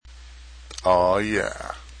Oh,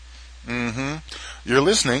 yeah. You're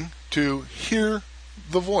listening to Hear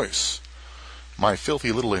the Voice, my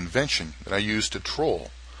filthy little invention that I use to troll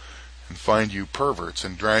and find you perverts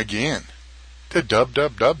and drag you in to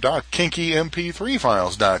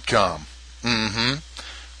www.kinkymp3files.com.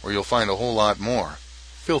 Where you'll find a whole lot more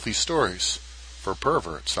filthy stories for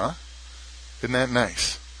perverts, huh? Isn't that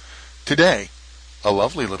nice? Today, a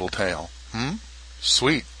lovely little tale.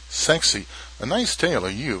 Sweet, sexy, a nice tale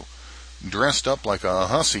of you, dressed up like a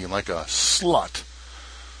hussy, like a slut,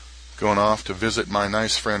 going off to visit my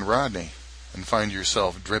nice friend Rodney and find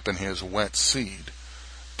yourself dripping his wet seed.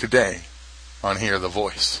 Today, on Hear the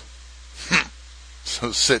Voice.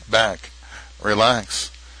 So sit back,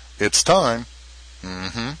 relax. It's time.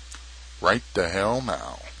 Right the hell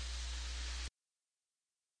now.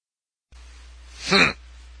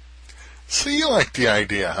 So you like the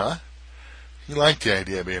idea, huh? You like the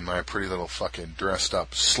idea of being my pretty little fucking dressed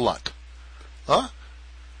up slut. Huh?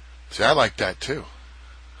 See, I like that too.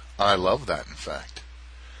 I love that, in fact.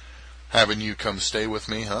 Having you come stay with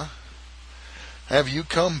me, huh? Have you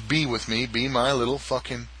come be with me, be my little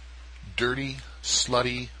fucking dirty,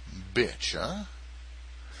 slutty bitch, huh?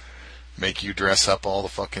 Make you dress up all the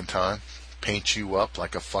fucking time? Paint you up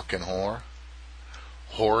like a fucking whore?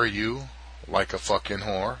 Whore you like a fucking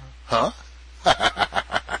whore? Huh?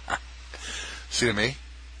 See to me?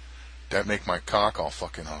 That make my cock all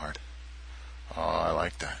fucking hard. Oh, I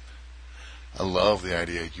like that. I love the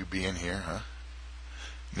idea of you being here, huh?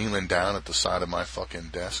 Kneeling down at the side of my fucking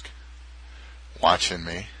desk. Watching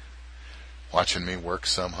me work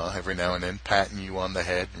some, huh? Every now and then patting you on the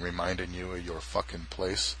head and reminding you of your fucking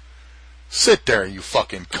place. Sit there, you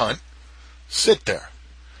fucking cunt. Sit there.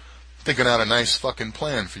 Thinking out a nice fucking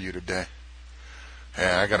plan for you today.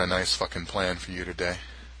 Yeah, I got a nice fucking plan for you today.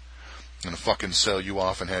 I'm gonna fucking sell you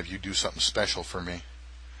off and have you do something special for me.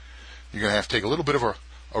 You're gonna have to take a little bit of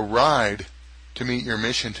a ride to meet your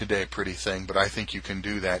mission today, pretty thing, but I think you can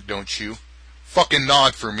do that, don't you? Fucking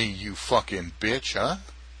nod for me, you fucking bitch, huh?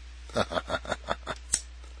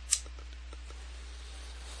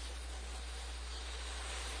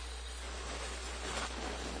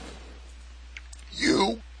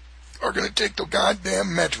 You are gonna take the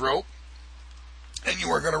goddamn metro, and you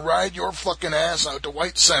are gonna ride your fucking ass out to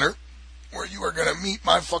White Center, where you are gonna meet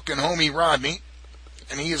my fucking homie Rodney,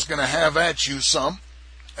 and he is gonna have at you some,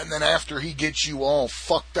 and then after he gets you all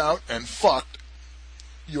fucked out and fucked,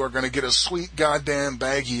 you are gonna get a sweet goddamn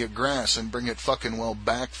baggie of grass and bring it fucking well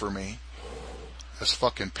back for me as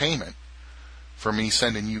fucking payment for me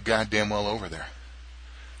sending you goddamn well over there.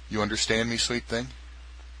 You understand me, sweet thing?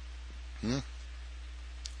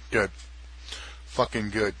 Good.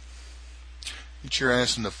 Fucking good. Get your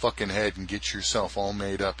ass in the fucking head and get yourself all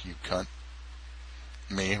made up, you cunt.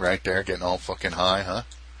 Me, right there, getting all fucking high, huh?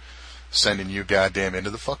 Sending you goddamn into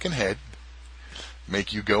the fucking head.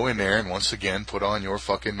 Make you go in there and once again put on your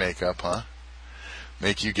fucking makeup, huh?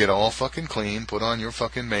 Make you get all fucking clean, put on your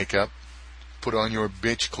fucking makeup, put on your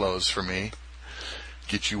bitch clothes for me.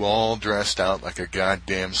 Get you all dressed out like a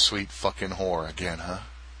goddamn sweet fucking whore again, huh?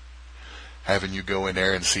 Having you go in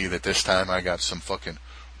there and see that this time I got some fucking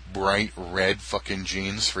bright red fucking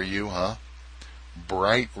jeans for you, huh?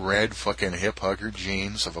 Bright red fucking hip hugger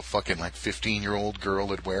jeans of a fucking like 15-year-old girl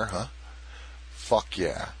would wear, huh? Fuck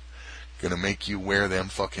yeah. Gonna make you wear them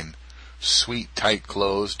fucking sweet tight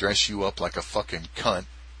clothes, dress you up like a fucking cunt,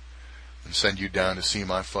 and send you down to see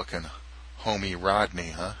my fucking homie Rodney,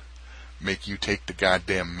 huh? Make you take the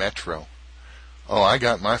goddamn metro. Oh, I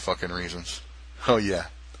got my fucking reasons. Oh yeah.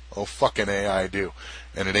 Oh, fucking A, I do.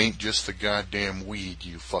 And it ain't just the goddamn weed,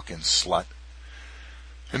 you fucking slut.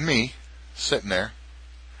 And me, sitting there,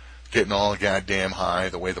 getting all goddamn high,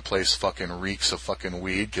 the way the place fucking reeks of fucking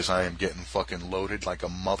weed, 'cause I am getting fucking loaded like a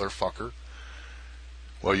motherfucker.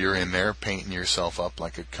 Well, you're in there painting yourself up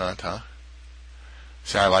like a cunt, huh?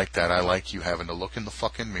 See, I like that. I like you having to look in the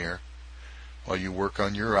fucking mirror while you work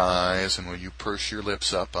on your eyes and while you purse your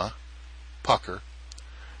lips up, huh? Pucker.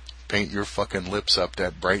 Paint your fucking lips up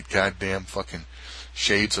that bright goddamn fucking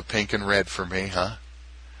shades of pink and red for me, huh?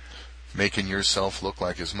 Making yourself look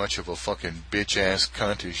like as much of a fucking bitch-ass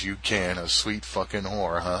cunt as you can, a sweet fucking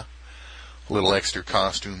whore, huh? A little extra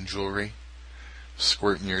costume jewelry.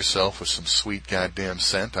 Squirting yourself with some sweet goddamn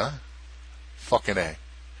scent, huh? Fucking A.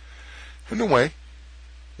 In a way,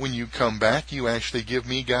 when you come back, you actually give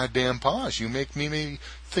me goddamn pause. You make me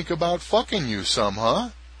think about fucking you some,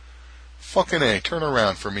 huh? Fucking A, turn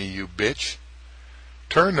around for me, you bitch.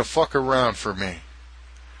 Turn the fuck around for me.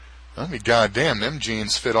 I mean, goddamn, them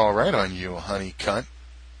jeans fit all right on you, honey cunt.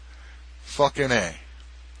 Fucking A.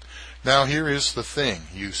 Now here is the thing,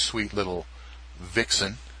 you sweet little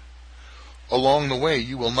vixen. along the way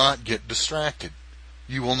you will not get distracted.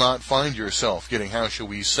 You will not find yourself getting, how shall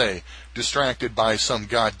we say, distracted by some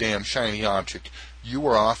goddamn shiny object. You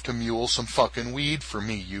are off to mule some fucking weed for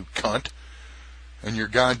me, you cunt. And your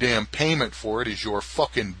goddamn payment for it is your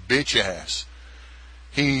fucking bitch ass.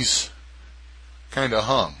 He's kinda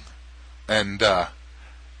hung. And,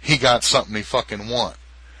 he got something he fucking want.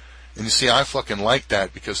 And you see, I fucking like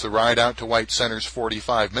that because the ride out to White Center's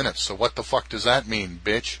 45 minutes. So what the fuck does that mean,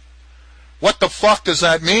 bitch? What the fuck does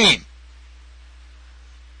that mean?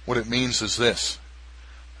 What it means is this.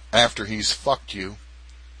 After he's fucked you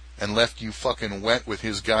and left you fucking wet with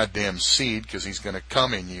his goddamn seed because he's going to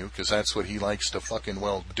come in you because that's what he likes to fucking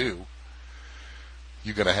well do,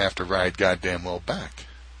 you're going to have to ride goddamn well back.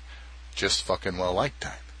 Just fucking well like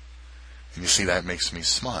that. And you see, that makes me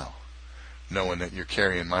smile. Knowing that you're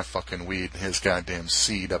carrying my fucking weed and his goddamn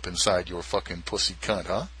seed up inside your fucking pussy cunt,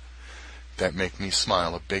 huh? That make me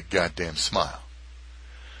smile a big goddamn smile.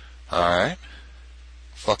 Alright?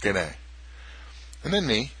 Fucking A. And then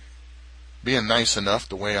me, being nice enough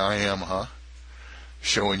the way I am, huh?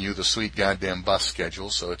 Showing you the sweet goddamn bus schedule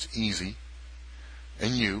so it's easy.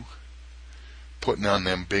 And you, putting on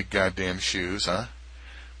them big goddamn shoes, huh?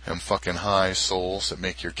 Them fucking high soles that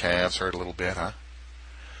make your calves hurt a little bit, huh?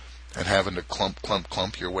 And having to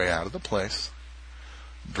clump your way out of the place.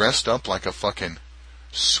 Dressed up like a fucking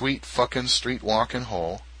sweet fucking street walking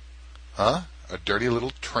hole. Huh? A dirty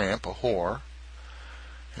little tramp, a whore.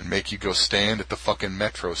 And make you go stand at the fucking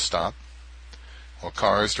metro stop while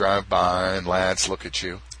cars drive by and lads look at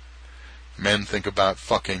you. Men think about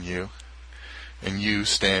fucking you. And you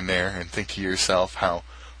stand there and think to yourself how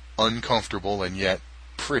uncomfortable and yet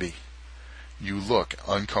pretty you look,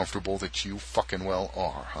 uncomfortable that you fucking well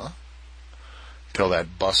are, huh? Till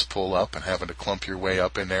that bus pull up and having to clump your way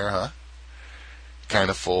up in there, huh?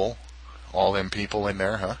 Kinda full. All them people in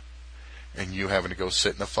there, huh? And you having to go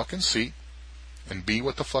sit in a fucking seat and be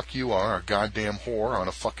what the fuck you are, a goddamn whore on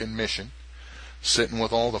a fucking mission, sitting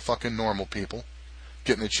with all the fucking normal people,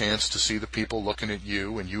 getting a chance to see the people looking at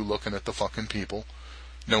you and you looking at the fucking people,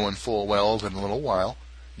 knowing full well that in a little while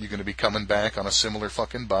you're going to be coming back on a similar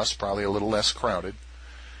fucking bus, probably a little less crowded,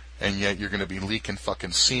 and yet you're going to be leaking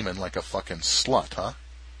fucking semen like a fucking slut, huh?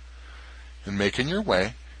 And making your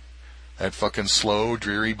way, that fucking slow,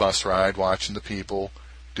 dreary bus ride, watching the people,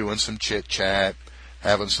 doing some chit-chat,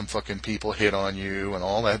 having some fucking people hit on you, and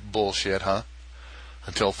all that bullshit, huh?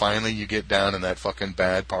 Until finally you get down in that fucking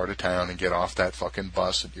bad part of town and get off that fucking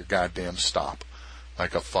bus at your goddamn stop,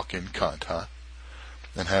 like a fucking cunt, huh?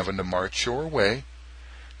 And having to march your way,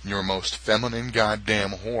 your most feminine goddamn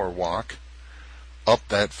whore walk, up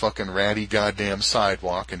that fucking ratty goddamn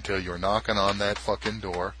sidewalk until you're knocking on that fucking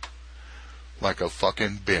door like a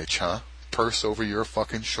fucking bitch, huh? Purse over your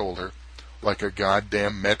fucking shoulder like a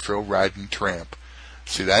goddamn metro riding tramp.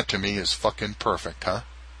 See, that to me is fucking perfect, huh?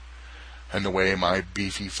 And the way my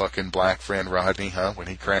beefy fucking black friend Rodney, huh, when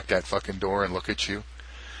he cracked that fucking door and look at you,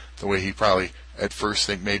 the way he probably at first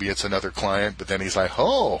think maybe it's another client, but then he's like,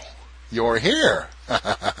 oh, you're here.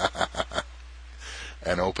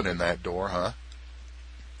 And opening that door, huh?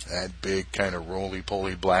 That big kind of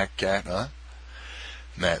roly-poly black cat, huh?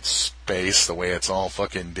 And that space, the way it's all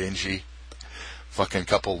fucking dingy. Fucking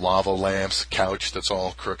couple lava lamps, couch that's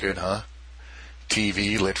all crooked, huh?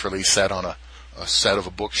 TV literally set on a set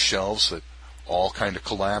of bookshelves that all kind of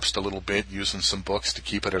collapsed a little bit using some books to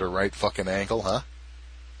keep it at a right fucking angle, huh?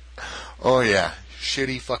 Oh yeah,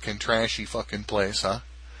 shitty fucking trashy fucking place, huh?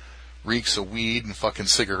 Reeks of weed and fucking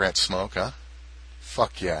cigarette smoke, huh?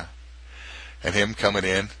 Fuck yeah. And him coming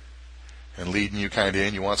in and leading you kind of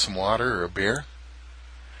in. You want some water or a beer?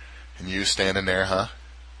 And you standing there, huh?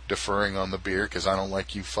 Deferring on the beer because I don't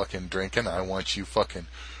like you fucking drinking. I want you fucking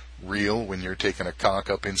real when you're taking a cock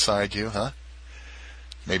up inside you, huh?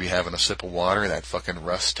 Maybe having a sip of water, that fucking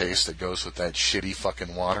rust taste that goes with that shitty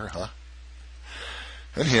fucking water, huh?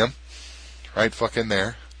 And him, right fucking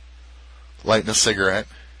there, lighting a cigarette,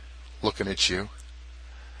 looking at you,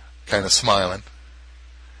 kind of smiling,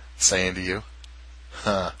 saying to you,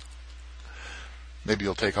 huh, maybe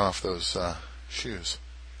you'll take off those shoes.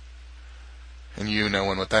 And you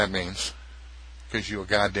knowing what that means, because you a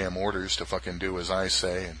goddamn orders to fucking do as I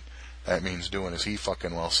say, and that means doing as he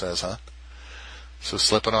fucking well says, huh? So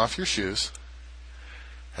slipping off your shoes,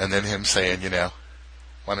 and then him saying, you know,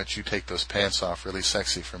 why don't you take those pants off really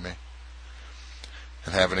sexy for me?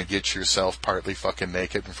 And having to get yourself partly fucking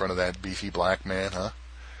naked in front of that beefy black man, huh?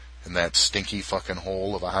 In that stinky fucking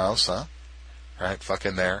hole of a house, huh? Right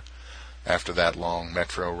fucking there, after that long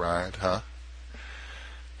metro ride, huh?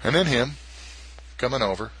 And then him coming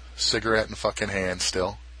over, cigarette in fucking hand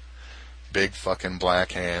still, Big fucking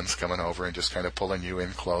black hands coming over and just kind of pulling you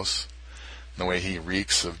in close. And the way he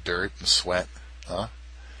reeks of dirt and sweat, huh?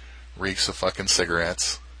 Reeks of fucking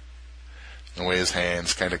cigarettes. The way his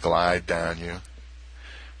hands kind of glide down you.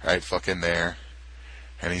 Right fucking there.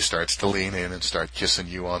 And he starts to lean in and start kissing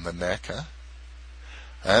you on the neck, huh?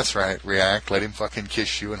 That's right, react, let him fucking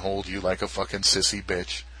kiss you and hold you like a fucking sissy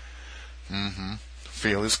bitch.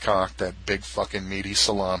 Feel his cock, that big fucking meaty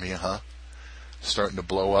salami, huh? Starting to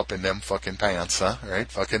blow up in them fucking pants, huh?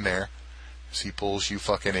 Right fucking there. As he pulls you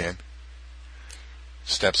fucking in.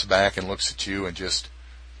 Steps back and looks at you and just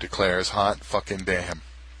declares, hot fucking damn.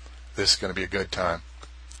 This is gonna be a good time.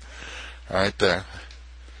 Right there.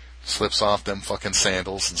 Slips off them fucking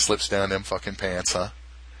sandals and slips down them fucking pants, huh?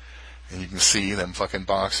 And you can see them fucking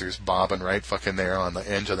boxers bobbing right fucking there on the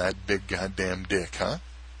edge of that big goddamn dick, huh?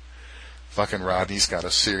 Fucking Rodney's got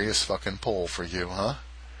a serious fucking pull for you, huh?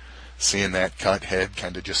 Seeing that cut head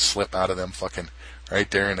kind of just slip out of them fucking right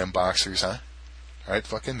there in them boxers, huh? Right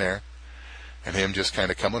fucking there. And him just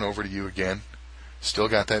kind of coming over to you again. Still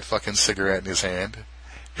got that fucking cigarette in his hand.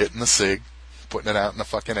 Hitting the cig. Putting it out in the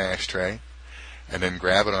fucking ashtray. And then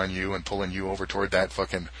grabbing on you and pulling you over toward that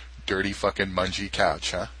fucking dirty fucking mungy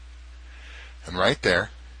couch, huh? And right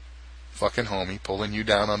there, fucking homie pulling you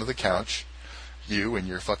down onto the couch. You in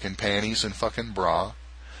your fucking panties and fucking bra.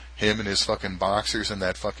 Him in his fucking boxers and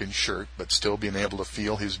that fucking shirt, but still being able to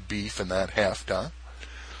feel his beef and that heft, huh?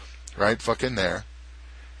 Right fucking there.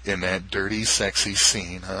 In that dirty, sexy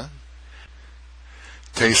scene, huh?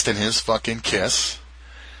 Tasting his fucking kiss.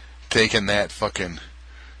 Taking that fucking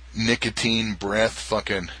nicotine breath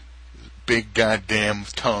fucking big goddamn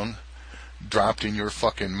tongue dropped in your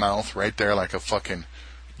fucking mouth right there like a fucking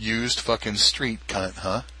used fucking street cunt,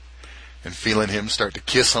 huh? And feeling him start to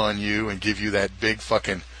kiss on you and give you that big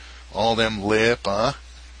fucking all them lip, huh?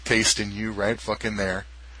 Tasting you right fucking there.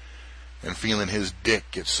 And feeling his dick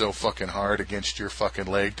get so fucking hard against your fucking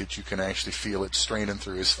leg that you can actually feel it straining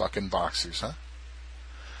through his fucking boxers, huh?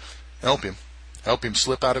 Help him. Help him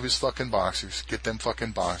slip out of his fucking boxers. Get them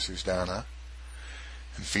fucking boxers down, huh?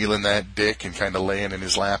 And feeling that dick and kind of laying in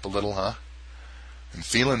his lap a little, huh? And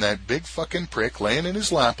feeling that big fucking prick laying in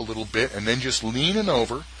his lap a little bit and then just leaning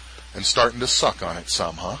over and starting to suck on it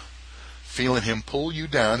some, huh? Feeling him pull you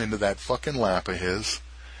down into that fucking lap of his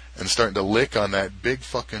and starting to lick on that big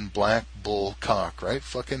fucking black bull cock right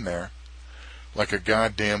fucking there. Like a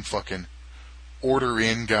goddamn fucking order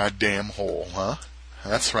in goddamn hole, huh?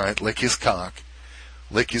 That's right, lick his cock.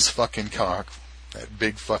 Lick his fucking cock. That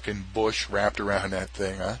big fucking bush wrapped around that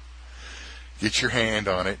thing, huh? Get your hand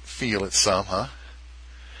on it. Feel it some, huh?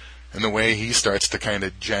 And the way he starts to kind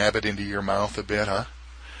of jab it into your mouth a bit, huh?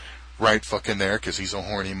 Right fucking there, 'cause he's a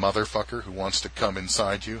horny motherfucker who wants to come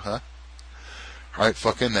inside you, huh? Right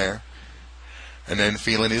fucking there. And then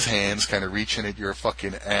feeling his hands kind of reaching at your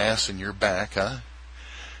fucking ass and your back, huh?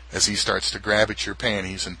 As he starts to grab at your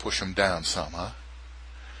panties and push them down some, huh?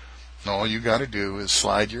 And all you gotta do is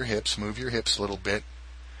slide your hips, move your hips a little bit,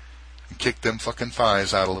 and kick them fucking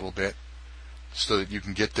thighs out a little bit, so that you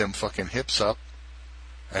can get them fucking hips up,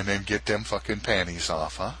 and then get them fucking panties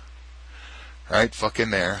off, huh? Right fucking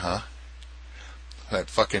there, huh? That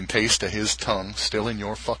fucking taste of his tongue still in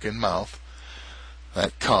your fucking mouth.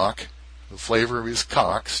 That cock, the flavor of his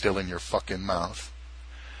cock still in your fucking mouth.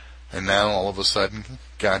 And now all of a sudden,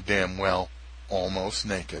 goddamn well, almost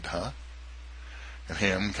naked, huh? And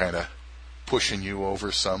him kind of pushing you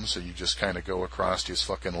over some so you just kind of go across his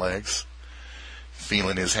fucking legs.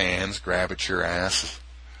 Feeling his hands grab at your ass.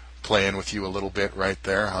 Playing with you a little bit right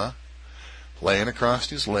there, huh? Laying across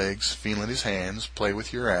his legs, feeling his hands play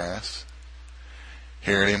with your ass.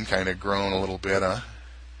 Hearing him kind of groan a little bit, huh?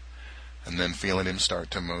 And then feeling him start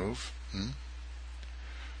to move.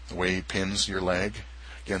 The way he pins your leg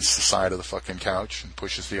against the side of the fucking couch and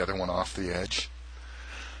pushes the other one off the edge.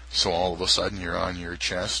 So all of a sudden you're on your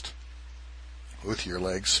chest with your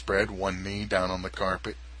legs spread, one knee down on the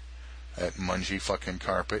carpet, that mungy fucking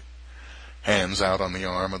carpet, hands out on the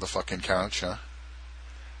arm of the fucking couch, huh?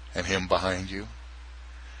 And him behind you.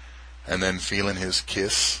 And then feeling his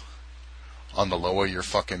kiss on the low of your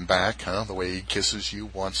fucking back, huh? The way he kisses you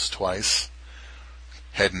once, twice,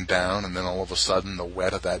 heading down, and then all of a sudden the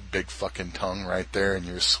wet of that big fucking tongue right there in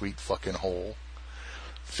your sweet fucking hole.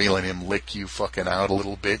 Feeling him lick you fucking out a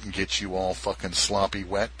little bit and get you all fucking sloppy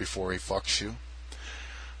wet before he fucks you.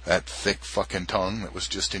 That thick fucking tongue that was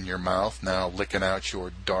just in your mouth now licking out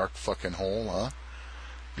your dark fucking hole, huh?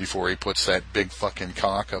 Before he puts that big fucking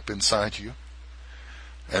cock up inside you.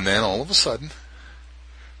 And then all of a sudden,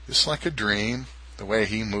 just like a dream, the way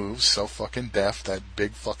he moves, so fucking deft, that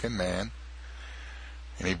big fucking man.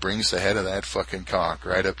 And he brings the head of that fucking cock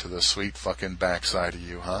right up to the sweet fucking backside of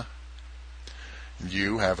you, huh?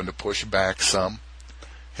 You having to push back some.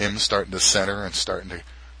 Him starting to center and starting to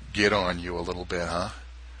get on you a little bit, huh?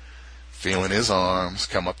 Feeling his arms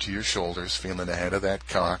come up to your shoulders, feeling the head of that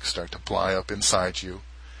cock start to ply up inside you.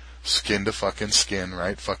 Skin to fucking skin,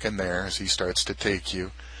 right fucking there as he starts to take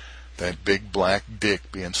you. That big black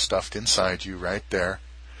dick being stuffed inside you right there.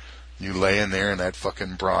 You laying there in that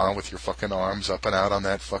fucking bra with your fucking arms up and out on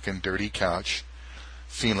that fucking dirty couch,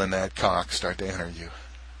 feeling that cock start to enter you.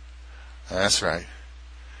 That's right.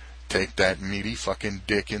 Take that meaty fucking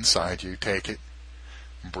dick inside you. Take it.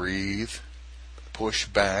 Breathe. Push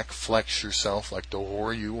back. Flex yourself like the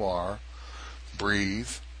whore you are. Breathe.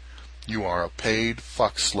 You are a paid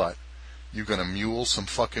fuck slut. You gonna mule some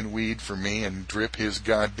fucking weed for me and drip his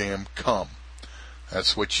goddamn cum.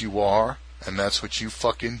 That's what you are. And that's what you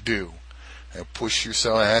fucking do. And push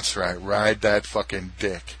yourself. That's right. Ride that fucking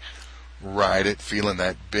dick. Ride it, feeling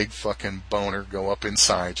that big fucking boner go up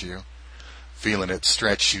inside you. Feeling it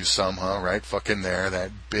stretch you some, huh? Right fucking there.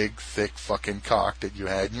 That big, thick fucking cock that you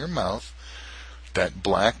had in your mouth. That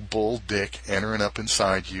black bull dick entering up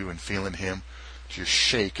inside you and feeling him just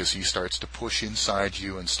shake as he starts to push inside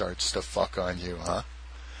you and starts to fuck on you, huh?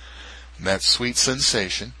 And that sweet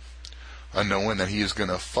sensation of knowing that he is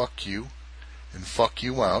gonna fuck you and fuck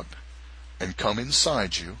you out and come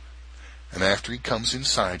inside you, and after he comes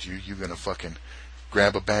inside you, you're gonna fucking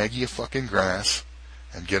grab a baggie of fucking grass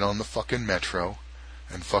and get on the fucking metro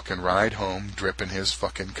and fucking ride home dripping his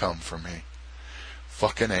fucking cum for me.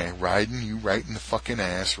 Fucking A, riding you right in the fucking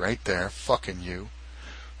ass right there, fucking you,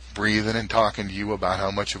 breathing and talking to you about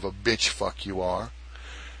how much of a bitch fuck you are,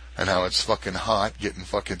 and how it's fucking hot getting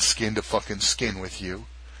fucking skin to fucking skin with you,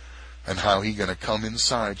 and how he gonna come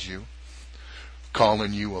inside you,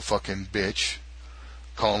 calling you a fucking bitch,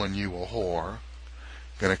 calling you a whore,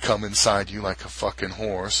 gonna come inside you like a fucking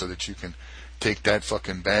whore so that you can take that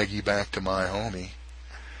fucking baggie back to my homie,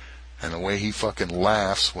 and the way he fucking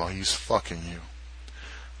laughs while he's fucking you.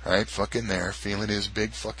 Right fucking there, feeling his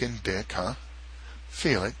big fucking dick, huh?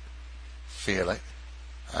 Feel it. Feel it.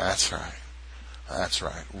 That's right. That's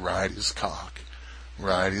right. Ride his cock.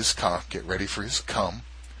 Ride his cock. Get ready for his cum.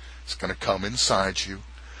 It's gonna come inside you.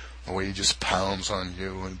 The way he just pounds on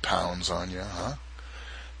you and pounds on you, huh?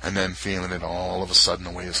 And then feeling it all of a sudden,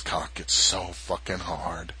 the way his cock gets so fucking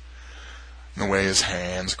hard. And the way his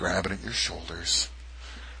hands grabbing at your shoulders.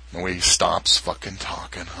 And the way he stops fucking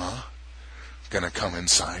talking, huh? Gonna come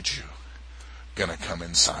inside you. Gonna come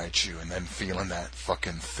inside you. And then feeling that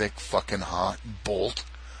fucking thick fucking hot bolt,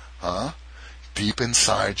 huh? Deep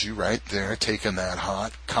inside you, right there, taking that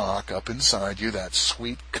hot cock up inside you, that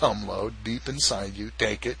sweet cum load deep inside you.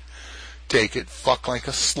 Take it. Take it. Fuck like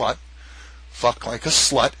a slut. Fuck like a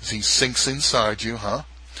slut as he sinks inside you, huh?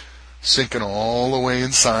 Sinking all the way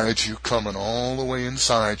inside you, coming all the way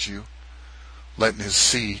inside you. Letting his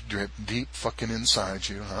seed drip deep fucking inside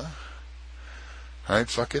you, huh? Right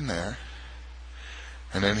fucking there.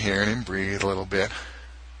 And then hearing him breathe a little bit.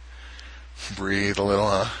 Breathe a little,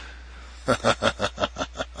 huh?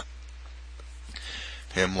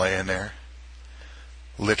 Him laying there,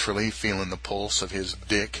 literally feeling the pulse of his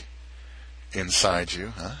dick inside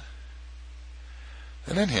you, huh?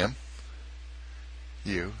 And then him,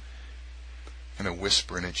 you, kind of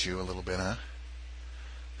whispering at you a little bit, huh?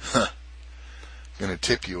 Huh. Gonna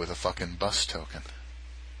tip you with a fucking bus token.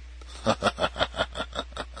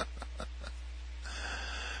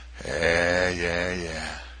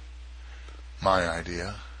 Yeah. My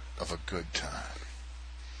idea of a good time.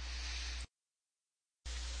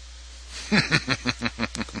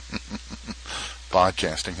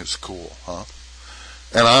 Podcasting is cool, huh?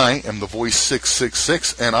 And I am the voice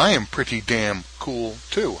 666, and I am pretty damn cool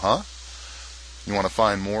too, huh? You want to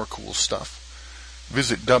find more cool stuff?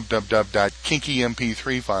 Visit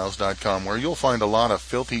www.kinkymp3files.com, where you'll find a lot of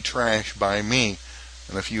filthy trash by me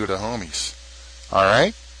and a few of the homies.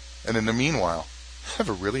 Alright? And in the meanwhile, have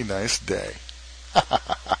a really nice day.